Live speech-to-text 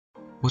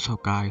What's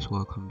up guys,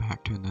 welcome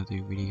back to another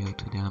video.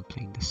 Today I'm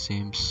playing The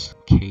Sims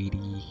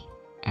Katie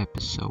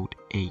episode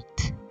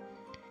 8.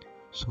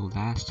 So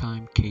last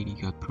time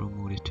Katie got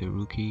promoted to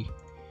rookie,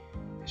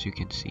 as you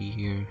can see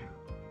here,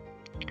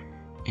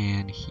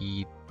 and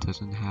he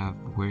doesn't have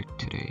work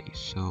today,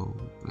 so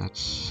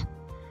let's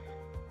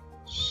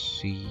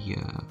see.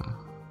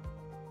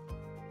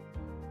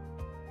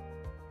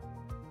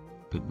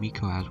 But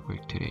Miko has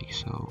work today,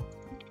 so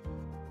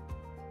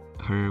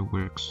her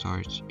work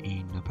starts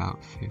in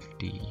about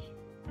 50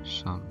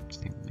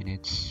 something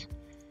minutes.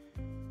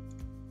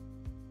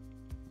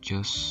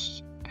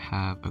 Just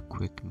have a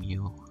quick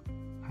meal,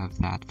 have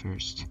that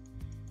first,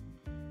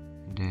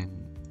 and then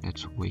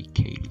let's wake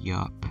Katie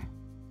up.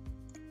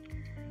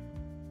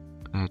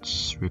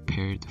 Let's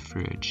repair the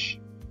fridge,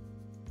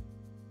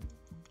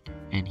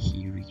 and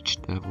he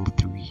reached level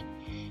 3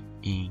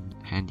 in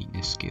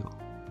handiness skill.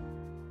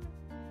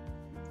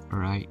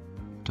 Alright,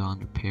 done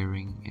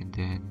repairing, and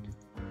then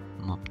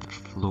mop the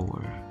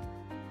floor.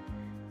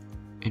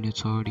 And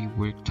it's already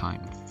work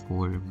time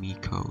for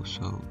Miko,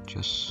 so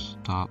just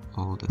stop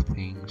all the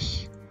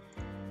things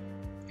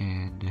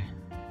and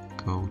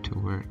go to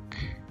work.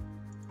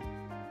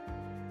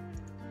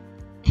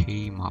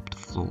 Okay, mop the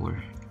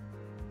floor.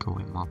 Go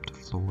and mop the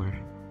floor.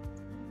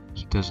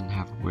 He doesn't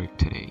have work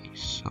today,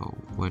 so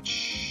what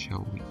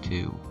shall we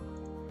do?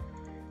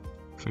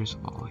 First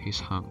of all, he's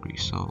hungry,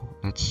 so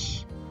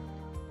let's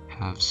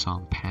have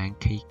some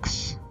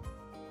pancakes.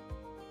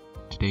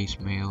 Today's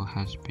mail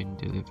has been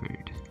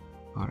delivered.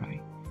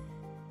 Alright.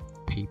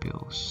 Pay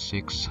bill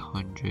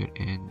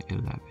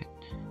 611.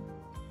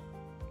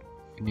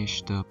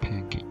 Finish the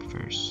pancake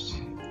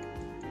first.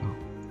 Oh.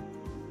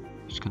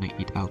 He's gonna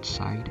eat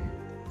outside.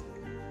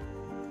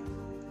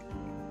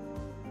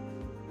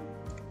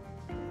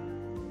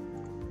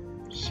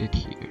 Sit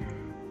here.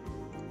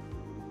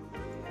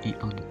 Eat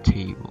on the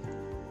table.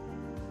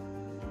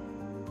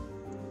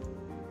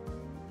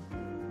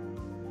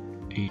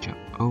 Age up.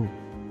 Oh.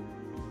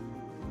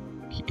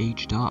 He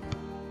aged up.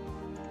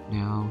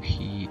 Now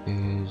he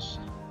is...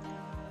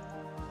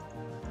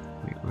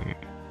 Wait, where?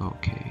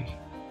 Okay.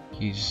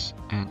 He's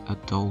an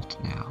adult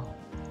now.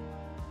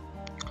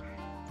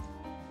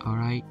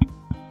 Alright.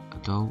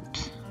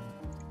 Adult.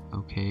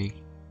 Okay.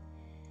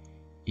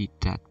 Eat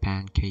that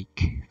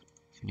pancake.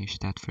 Finish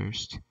that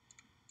first.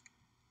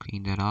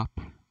 Clean that up.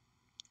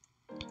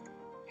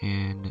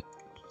 And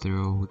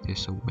throw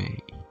this away.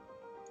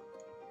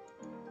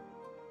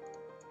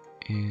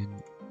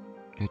 And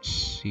let's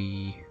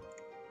see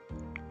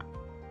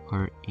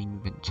our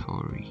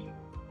inventory.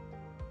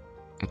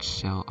 Let's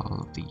sell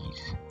all of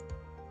these.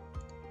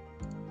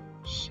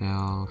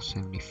 Sell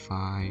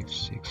 75,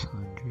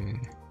 600.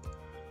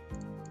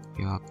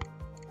 Yup.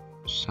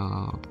 Sell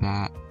all of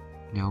that.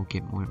 Now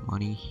get more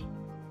money.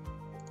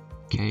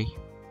 Okay.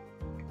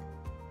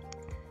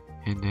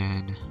 And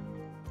then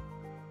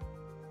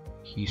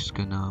he's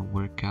gonna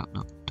work out.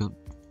 No, don't.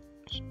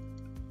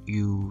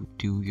 You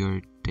do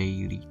your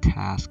daily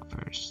task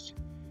first.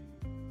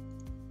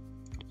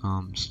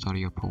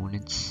 Study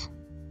opponents.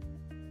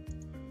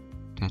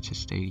 That's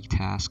his daily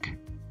task.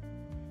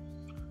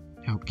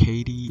 Now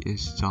Katie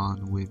is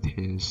done with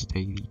his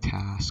daily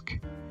task.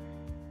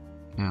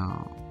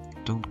 Now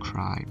don't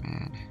cry,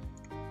 man.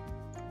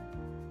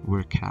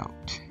 Work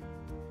out.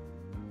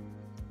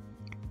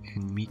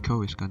 And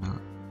Miko is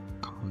gonna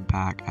come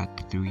back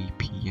at 3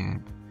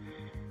 p.m.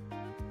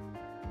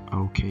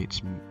 Okay,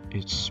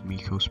 it's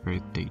Miko's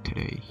birthday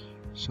today,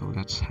 so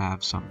let's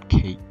have some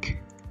cake.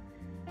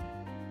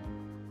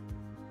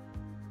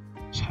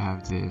 Let's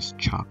have this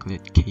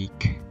chocolate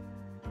cake.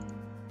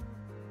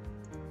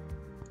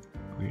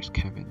 Where's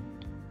Kevin?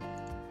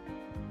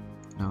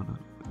 No,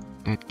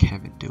 let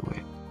Kevin do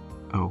it.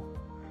 Oh,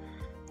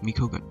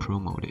 Miko got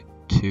promoted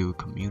to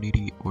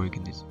community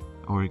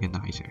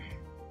organizer.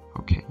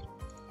 Okay.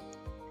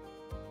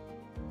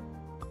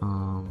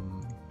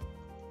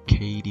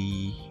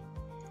 Katie,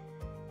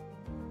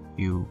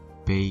 you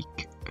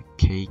bake a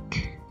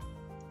cake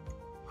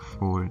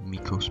for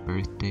Miko's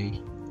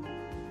birthday.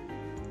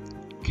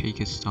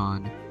 Cake is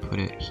done, put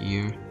it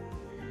here,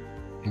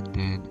 and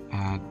then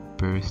add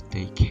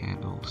birthday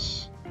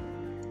candles.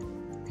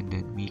 And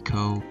then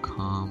Miko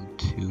come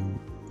to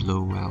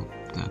blow out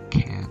the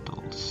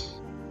candles.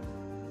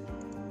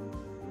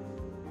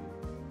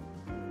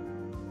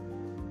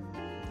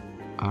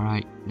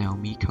 Alright, now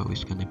Miko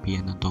is gonna be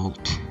an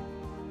adult.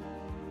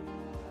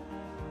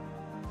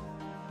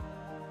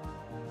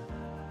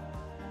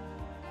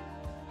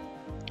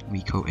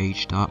 Miko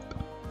aged up.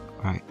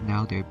 Right,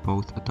 now they're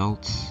both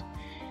adults.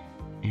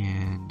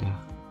 And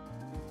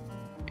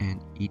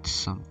eat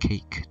some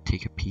cake.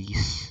 Take a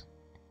piece.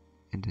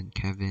 And then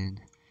Kevin,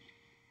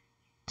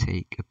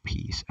 take a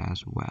piece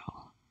as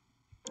well.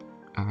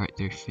 Alright,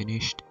 they're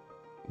finished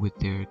with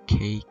their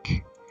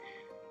cake.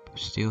 But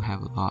still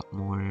have a lot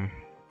more.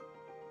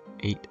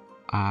 8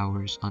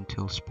 hours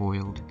until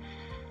spoiled.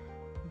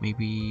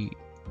 Maybe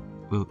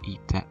we'll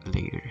eat that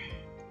later.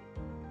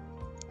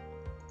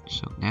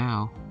 So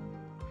now,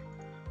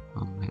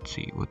 let's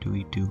see, what do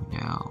we do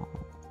now?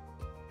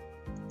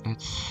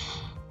 let's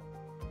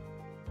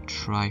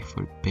try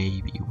for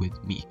baby with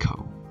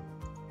Miko.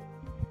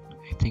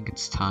 I think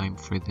it's time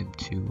for them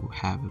to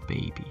have a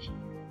baby.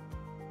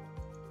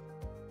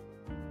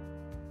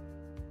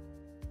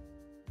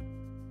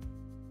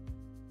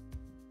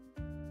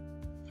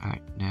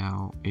 Alright,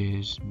 now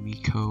is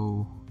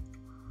Miko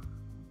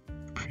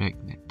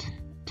pregnant?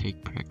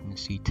 Take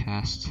pregnancy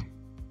test.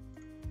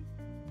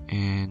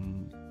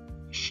 And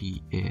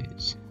she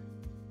is.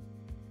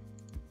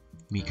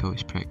 Miko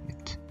is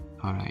pregnant.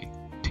 Alright,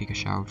 take a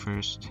shower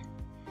first.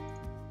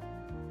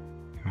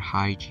 Her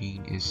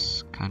hygiene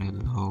is kind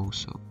of low,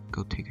 so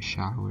go take a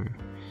shower.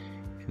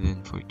 And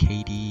then for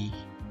Katie,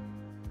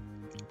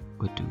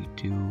 what do we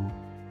do?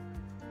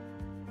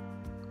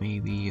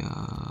 Maybe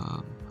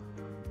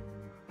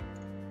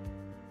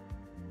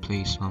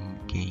play some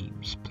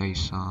games, play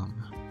some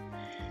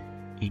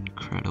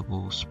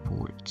incredible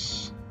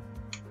sports.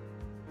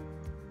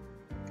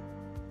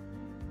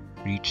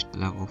 Reached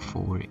level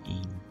 4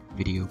 in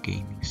video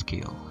gaming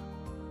skill.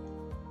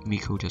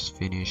 Miko just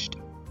finished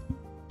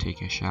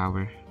taking a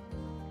shower.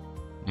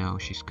 Now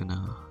she's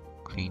gonna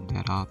clean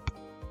that up.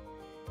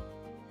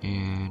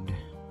 And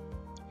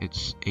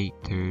it's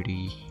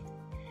 8:30.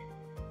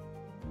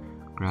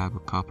 Grab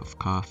a cup of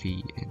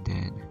coffee and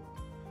then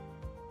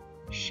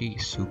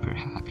she's super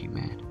happy,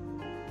 man.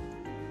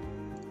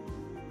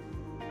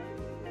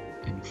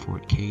 And for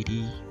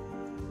Katie,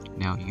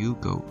 now you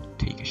go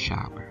take a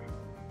shower.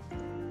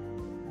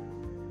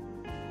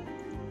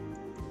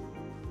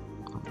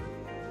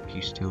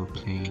 He's still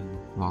playing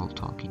while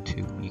talking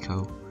to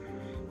Miko.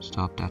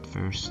 Stop that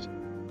first.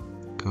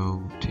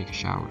 Go take a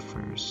shower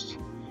first.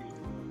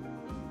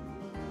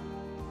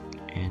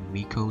 And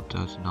Miko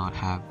does not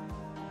have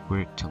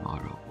work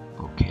tomorrow.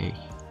 Okay,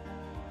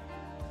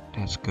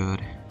 that's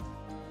good.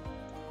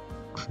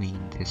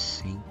 Clean this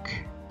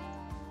sink.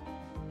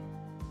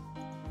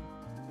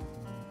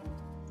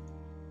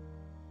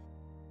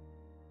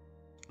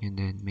 And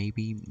then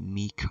maybe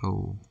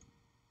Miko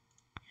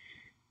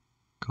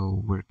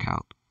go work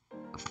out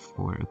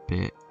for a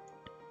bit.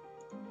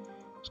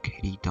 Is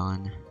Katie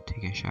done?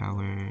 Take a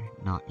shower?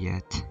 Not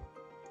yet.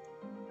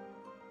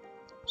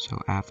 So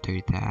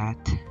after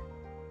that,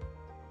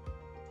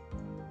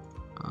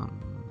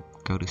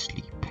 go to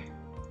sleep.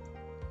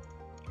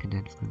 And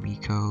then for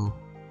Miko,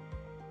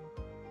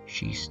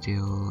 she's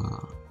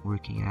still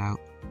working out.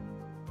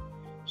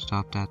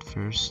 Stop that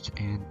first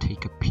and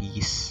take a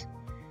piece.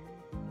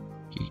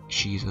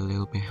 She's a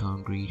little bit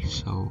hungry,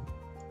 so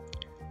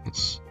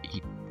let's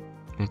eat.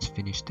 Let's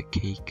finish the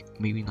cake.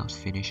 Maybe not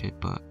finish it,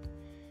 but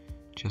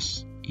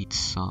just eat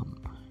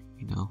some,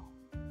 you know.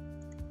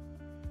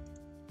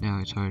 Now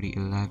it's already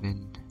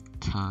 11.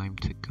 Time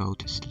to go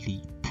to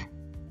sleep.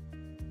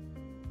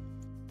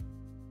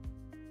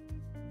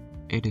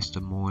 It is the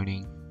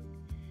morning.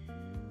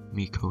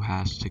 Miko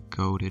has to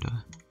go to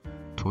the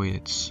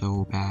toilet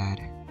so bad.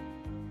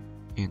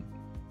 And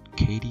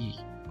Katie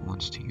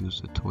wants to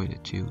use the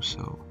toilet too,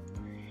 so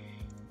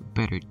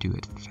better do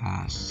it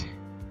fast,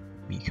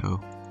 Miko.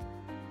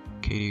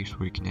 Katie's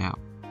working out.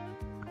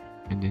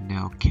 And then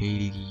now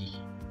Katie,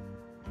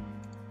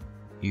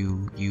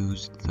 you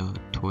use the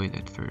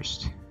toilet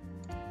first.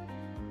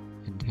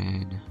 And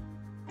then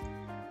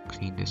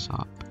clean this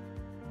up.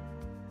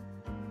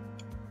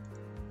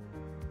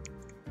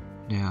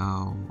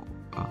 Now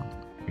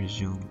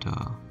resume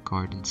the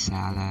garden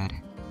salad.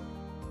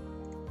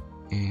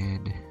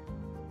 And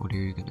what are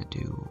you gonna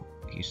do?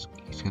 He's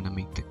gonna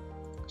make the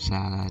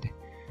salad.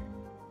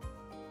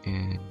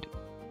 And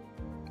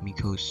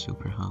Miko's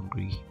super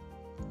hungry.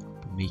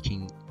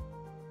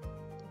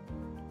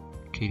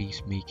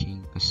 Katie's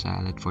making a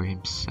salad for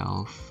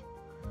himself.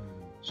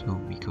 So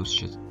Miko's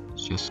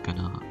just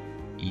gonna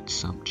eat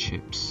some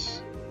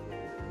chips.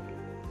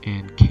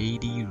 And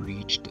Katie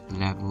reached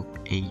level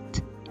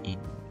 8 in...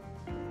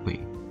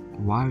 Wait,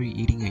 why are you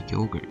eating a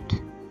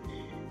yogurt?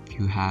 If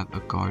you have a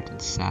garden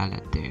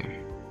salad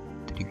there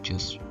that you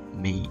just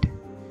made.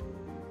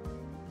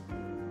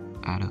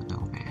 I don't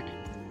know, man.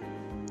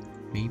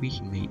 Maybe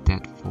he made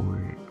that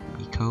for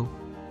Miko,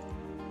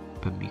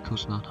 but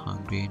Miko's not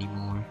hungry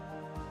anymore.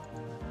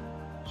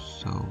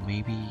 So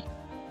maybe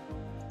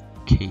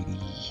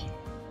Katie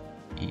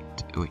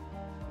eat... Wait,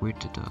 where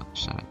did the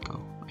salad go?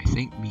 I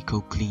think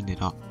Miko cleaned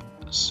it up.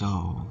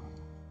 So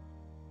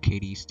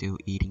Katie's still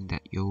eating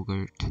that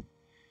yogurt.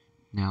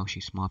 Now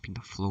she's mopping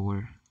the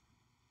floor.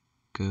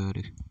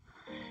 Good.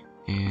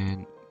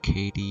 And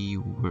Katie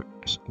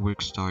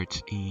work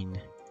starts in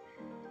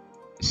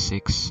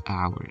 6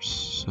 hours.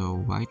 So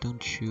why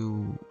don't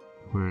you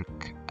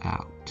work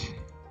out?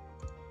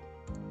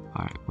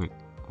 Alright,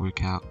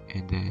 work out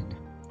and then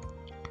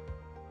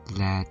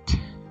let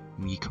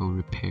Miko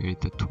repair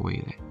the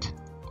toilet.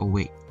 Oh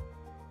wait,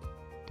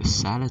 the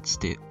salad's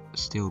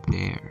still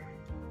there.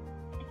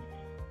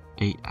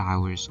 8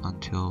 hours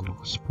until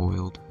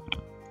spoiled.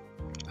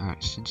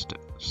 Alright, since the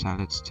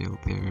salad's still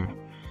there,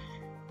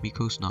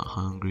 Miko's not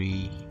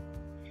hungry.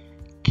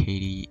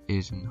 Katie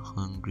isn't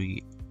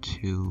hungry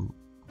too,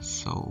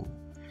 so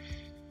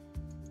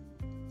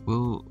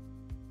we'll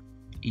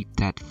eat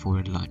that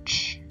for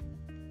lunch.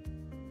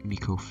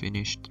 Miko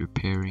finished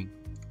repairing.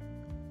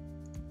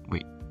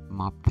 Wait,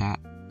 mop that.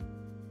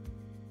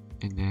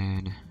 And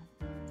then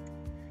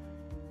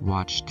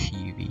watch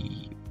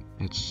TV.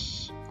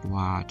 Let's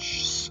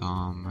watch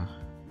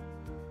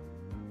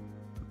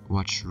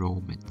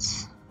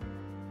Romans.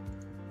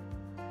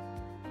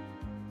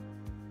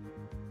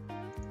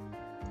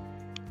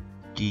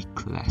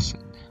 Geek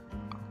lesson.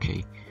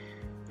 Okay,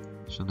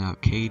 so now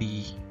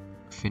Katie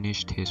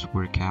finished his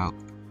workout.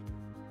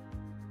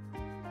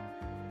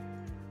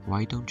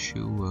 Why don't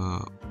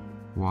you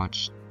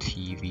watch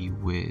TV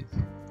with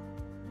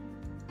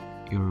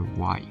your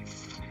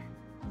wife?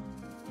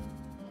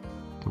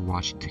 They're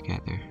watching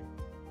together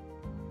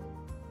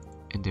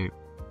and they're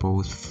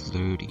both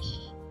flirty.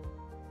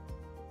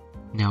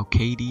 Now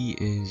Katie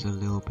is a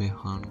little bit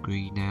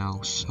hungry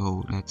now,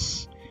 so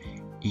let's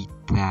eat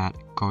that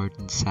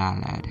garden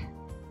salad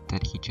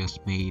that he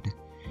just made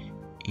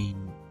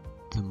in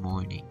the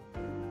morning.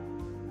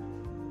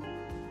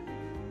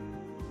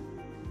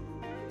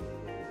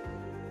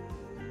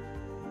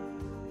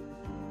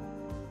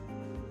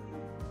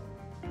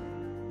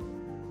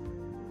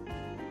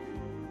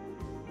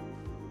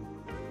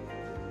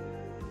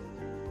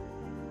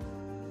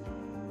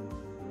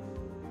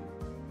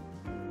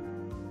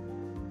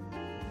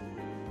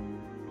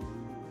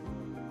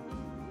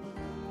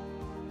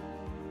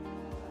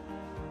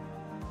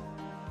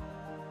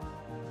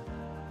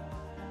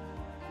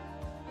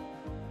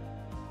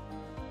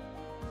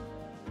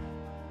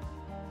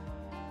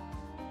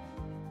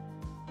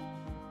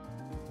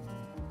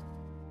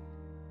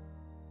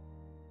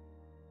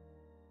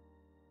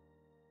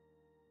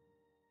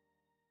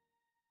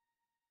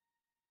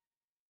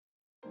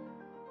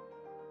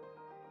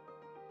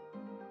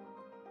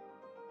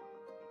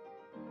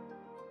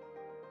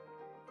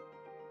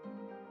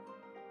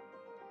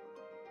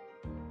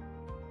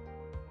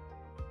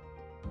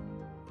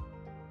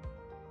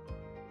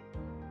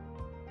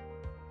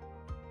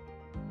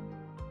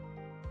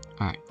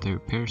 Alright, the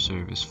repair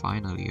service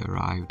finally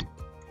arrived,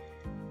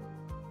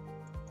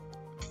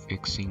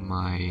 fixing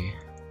my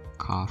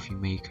coffee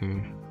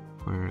maker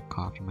or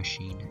coffee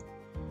machine.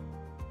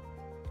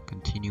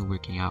 Continue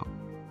working out,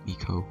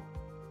 Miko.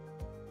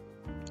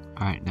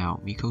 Alright, now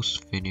Miko's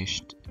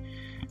finished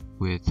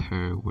with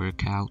her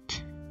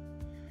workout.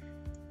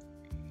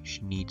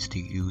 She needs to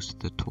use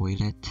the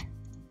toilet.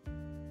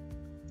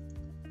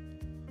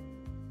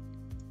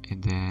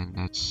 And then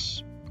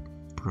let's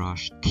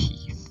brush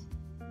teeth.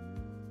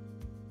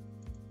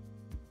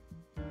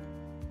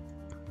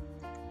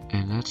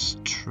 And let's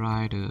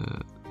try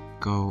to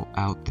go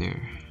out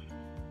there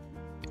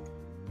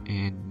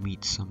and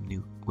meet some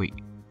new... Wait,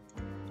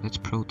 let's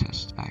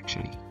protest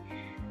actually.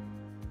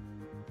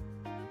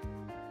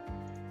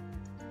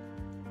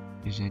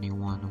 Is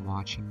anyone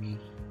watching me?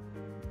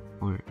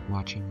 Or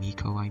watching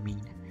Miko, I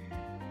mean?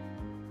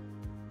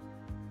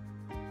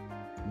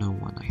 No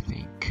one, I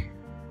think.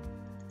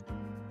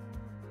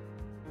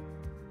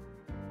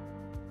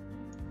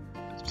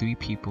 3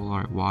 people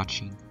are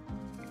watching.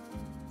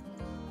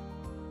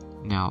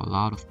 Now a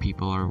lot of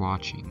people are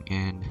watching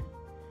and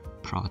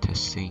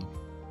protesting.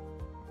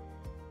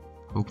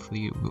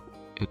 Hopefully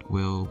it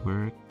will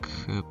work,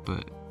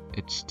 but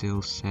it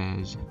still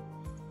says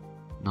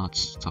not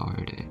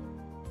started.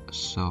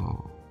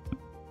 So,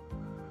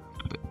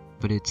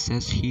 but it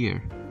says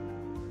here,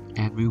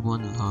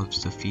 everyone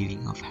loves the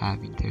feeling of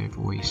having their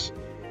voice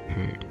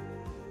heard.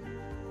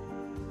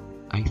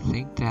 I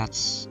think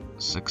that's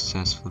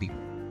successful,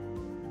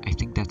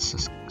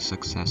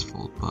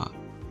 but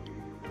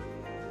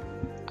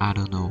I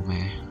don't know,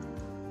 man.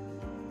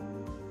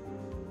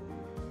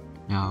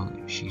 Now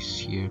she's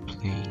here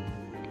playing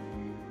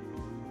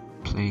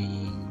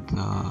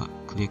the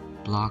click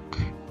block.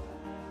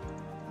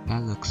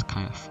 That looks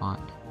kind of fun.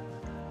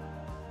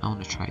 I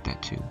want to try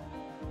that too.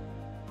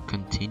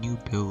 Continue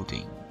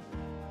building.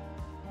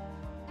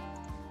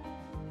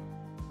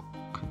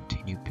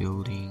 Continue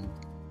building.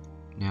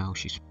 Now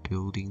she's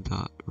building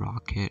the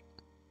rocket,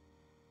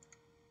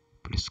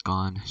 but it's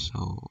gone.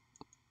 So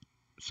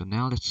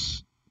now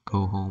let's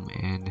go home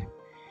and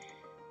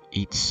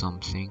eat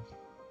something.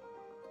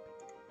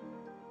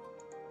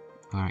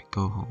 Alright,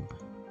 go home.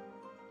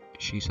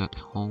 She's at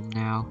home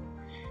now.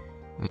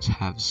 Let's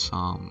have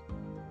some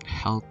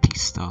healthy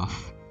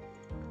stuff.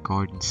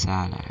 Garden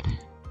salad.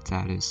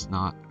 That is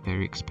not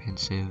very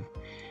expensive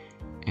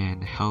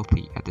and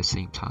healthy at the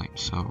same time.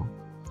 So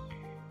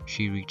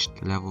she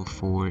reached level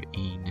 4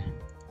 in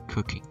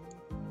cooking.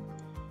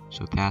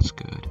 So that's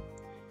good.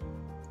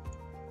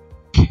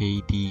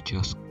 KD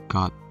just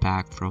got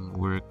back from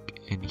work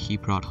and he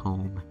brought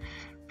home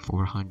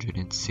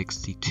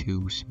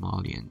 462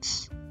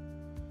 simoleons.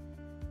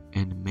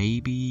 And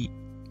maybe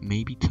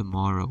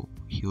tomorrow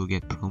he'll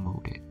get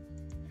promoted.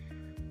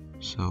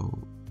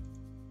 So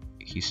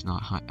he's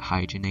not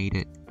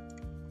hygienated.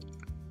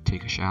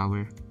 Take a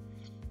shower.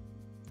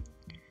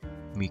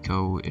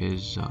 Miko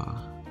is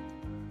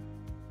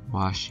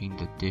washing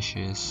the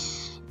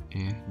dishes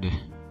and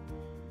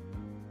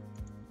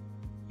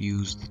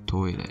use the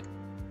toilet.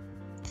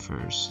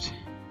 first,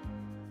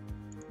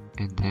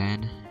 and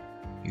then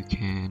you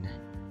can,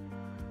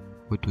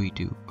 what do we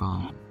do?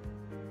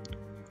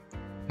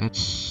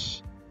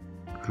 Let's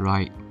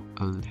write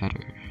a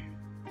letter.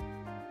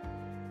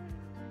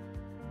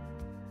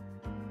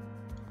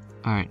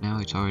 Alright, now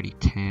it's already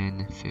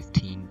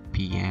 10:15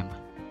 p.m.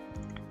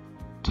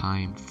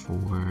 Time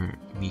for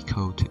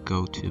Miko to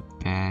go to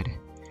bed,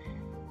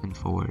 and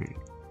for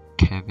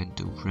Kevin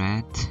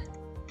Durant,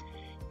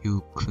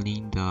 you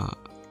clean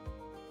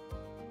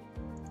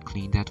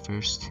that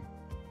first,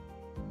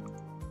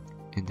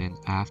 and then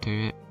after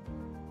it,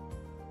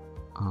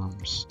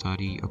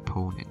 study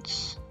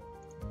opponents,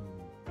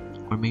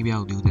 or maybe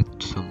I'll do that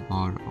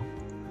tomorrow.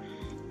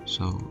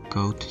 So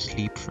go to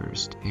sleep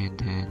first and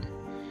then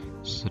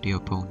study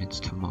opponents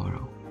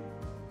tomorrow.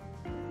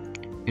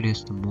 It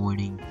is the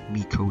morning.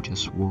 Miko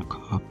just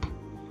woke up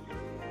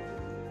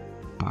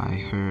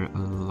by her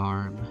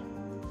alarm.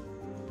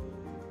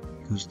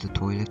 Use the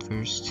toilet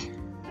first,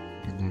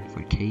 and then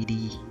for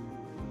KD,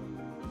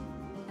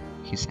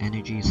 his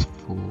energy is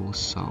full,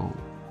 so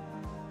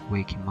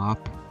wake him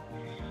up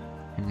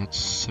and let's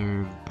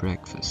serve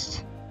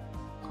breakfast.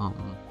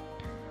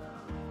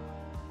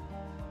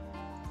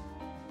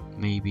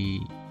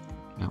 Maybe,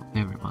 no,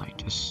 never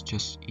mind,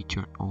 just eat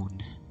your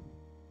own,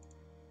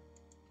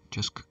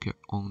 just cook your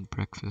own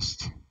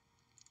breakfast,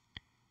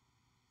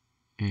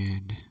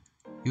 and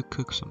you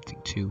cook something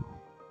too,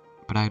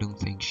 but I don't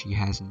think she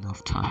has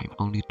enough time,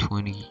 only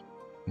 20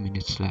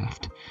 minutes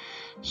left,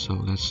 so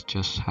let's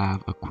just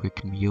have a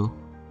quick meal.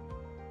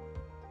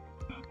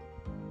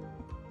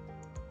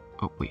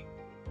 Oh wait,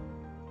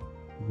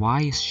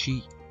 why is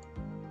she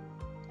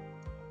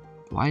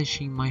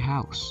in my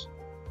house?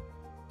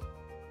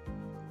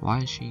 Why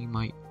is she in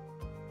my...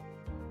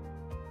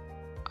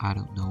 I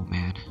don't know,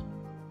 man.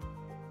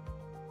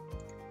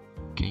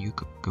 Can you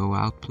go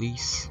out,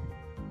 please?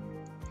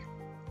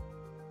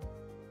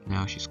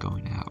 Now she's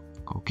going out.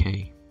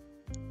 Okay.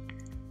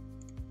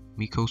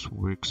 Miko's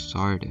work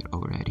started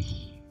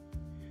already.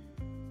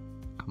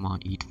 Come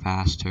on, eat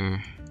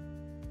faster.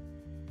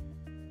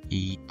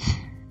 Eat.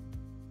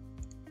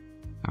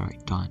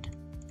 Alright, done.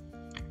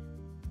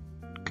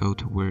 Go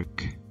to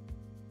work.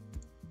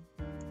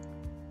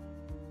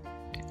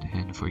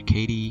 And for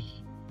Katie,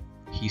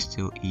 he's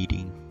still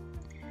eating.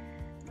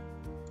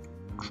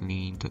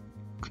 Clean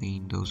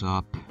those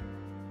up,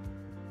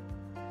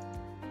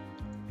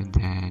 and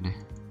then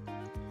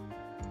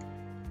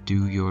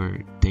do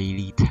your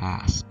daily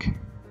task.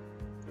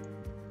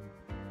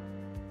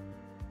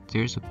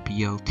 There's a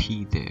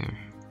BLT there.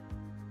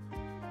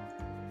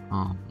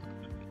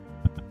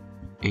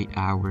 8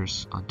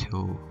 hours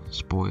until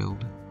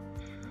spoiled,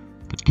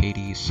 but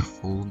Katie is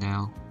full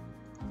now.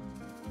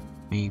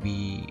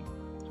 Maybe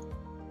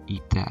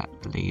eat that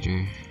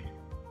later.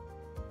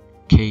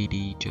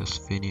 Katie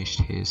just finished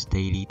his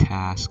daily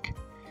task.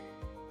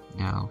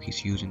 Now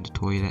he's using the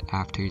toilet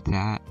after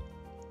that.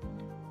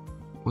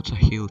 What's a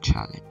hill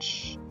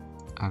challenge?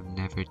 I've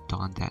never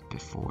done that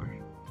before,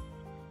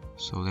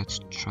 so let's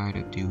try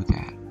to do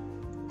that.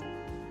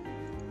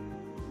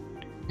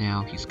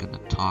 Now he's gonna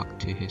talk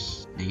to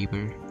his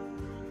neighbor,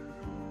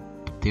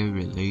 but their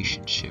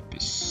relationship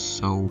is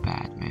so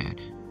bad, man.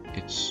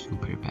 It's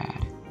super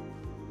bad.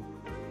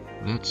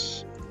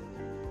 Let's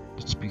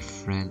be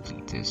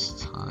friendly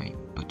this time,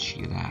 but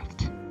she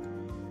left.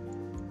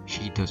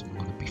 She doesn't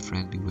want to be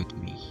friendly with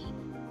me.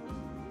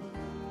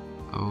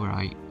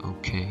 Alright,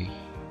 okay.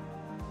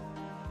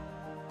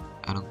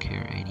 I don't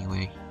care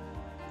anyway.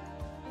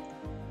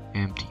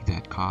 Empty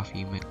that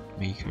coffee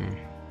maker.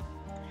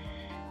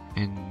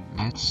 And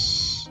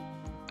let's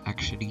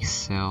actually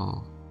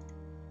sell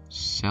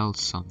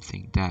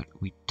something that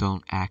we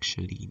don't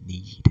actually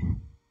need.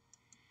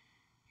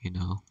 You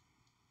know?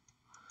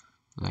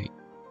 Like,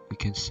 we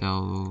can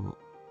sell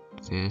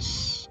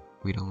this,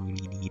 we don't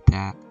really need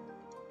that,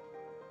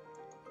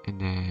 and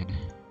then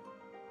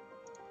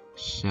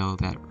sell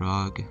that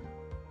rug.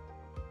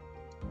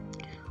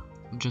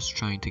 I'm just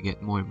trying to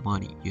get more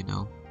money, you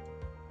know,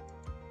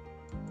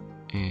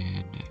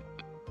 and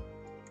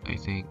I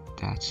think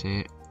that's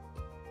it.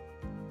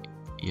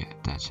 Yeah,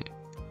 that's it.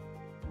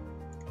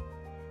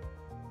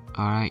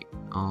 Alright,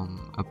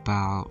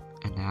 about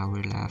an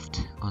hour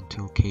left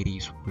until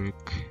Katie's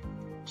work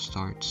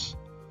starts.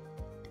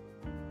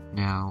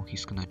 Now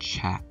he's gonna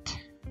chat.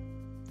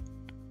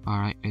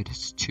 Alright, it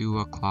is 2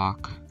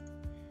 o'clock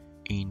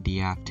in the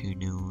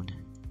afternoon.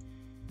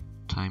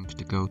 Time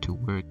to go to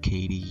work,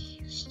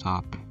 Katie.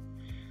 Stop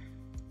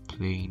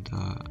playing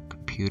the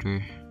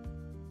computer.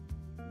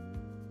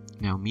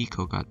 Now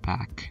Miko got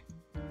back.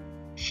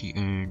 She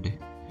earned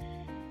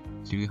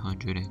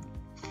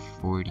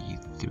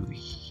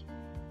 343.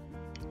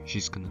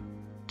 She's gonna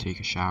take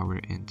a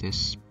shower, and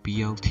this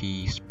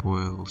BLT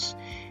spoils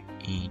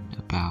in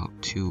about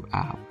 2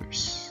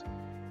 hours.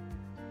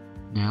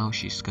 Now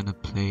she's gonna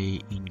play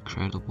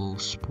Incredible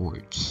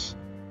Sports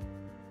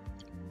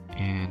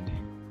and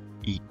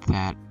eat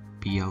that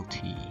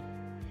BLT.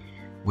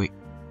 Wait,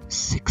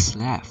 6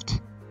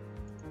 left.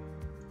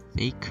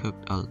 They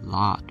cooked a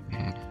lot,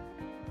 man.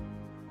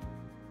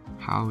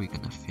 How are we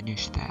gonna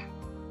finish that?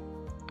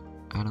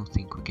 I don't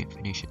think we can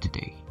finish it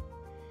today.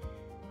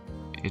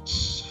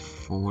 It's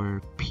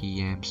 4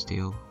 p.m.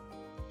 still.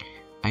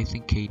 I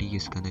think Katie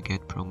is gonna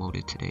get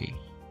promoted today,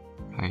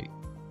 right?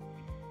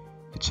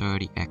 It's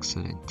already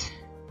excellent.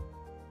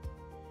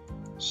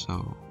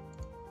 So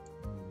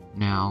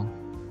now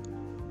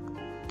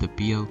the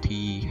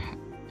BLT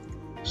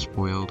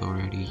spoiled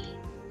already,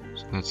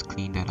 so let's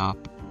clean that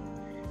up.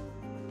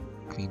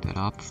 Clean that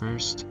up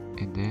first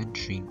and then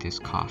drink this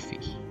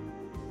coffee.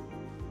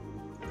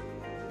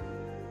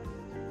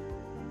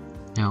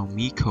 Now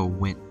Miko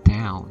went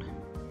down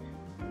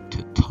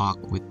to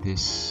talk with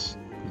this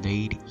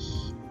lady.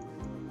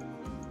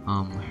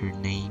 Her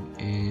name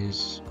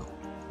is,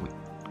 wait,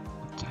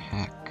 what the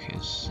heck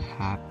is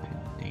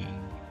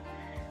happening?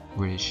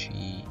 Where is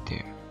she?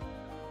 There.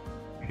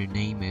 Her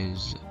name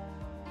is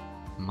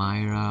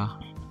Myra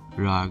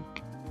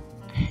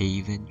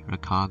Raghavan.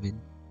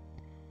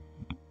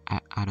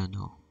 I don't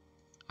know.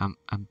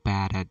 I'm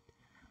bad at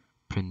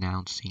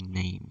pronouncing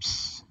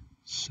names.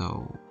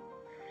 So,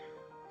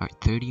 alright,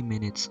 30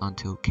 minutes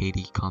until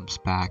Katie comes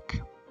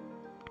back.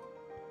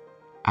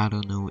 I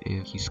don't know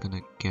if he's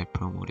gonna get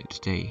promoted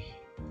today.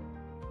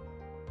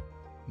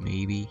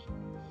 Maybe,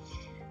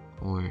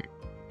 or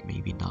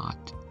maybe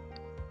not.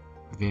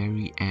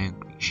 Very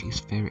angry.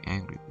 She's very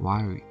angry.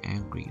 Why are you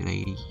angry,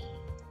 lady?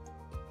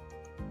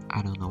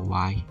 I don't know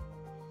why.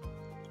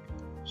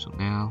 So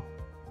now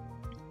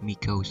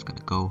Miko is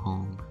gonna go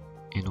home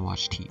and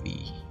watch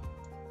TV.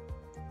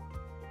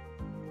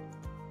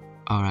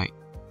 Alright,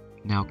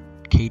 now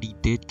Katie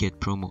did get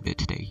promoted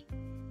today.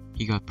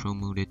 He got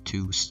promoted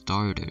to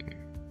starter.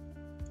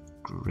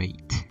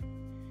 Great.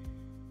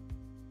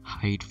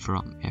 Hide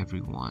from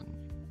everyone.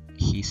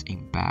 He's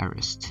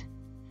embarrassed.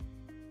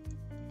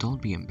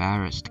 Don't be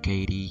embarrassed,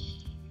 Katie.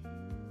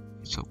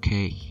 It's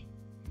okay.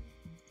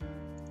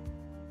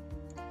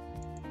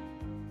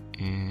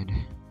 And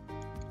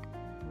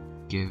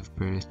give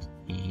birth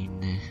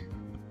in,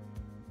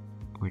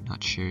 we're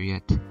not sure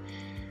yet.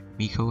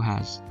 Miko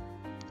has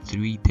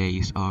 3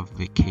 days of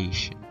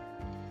vacation,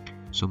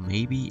 so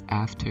maybe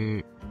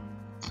after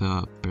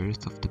the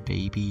birth of the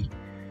baby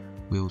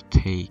we'll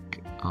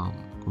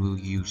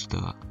use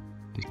the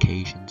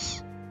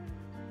vacations.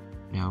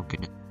 Now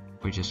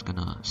we're just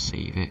gonna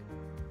save it.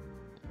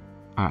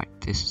 Alright,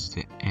 this is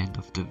the end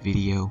of the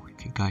video.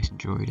 If you guys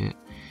enjoyed it,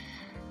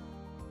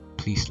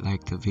 please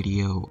like the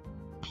video,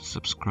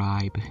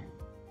 subscribe,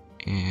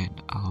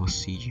 and I'll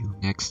see you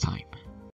next time.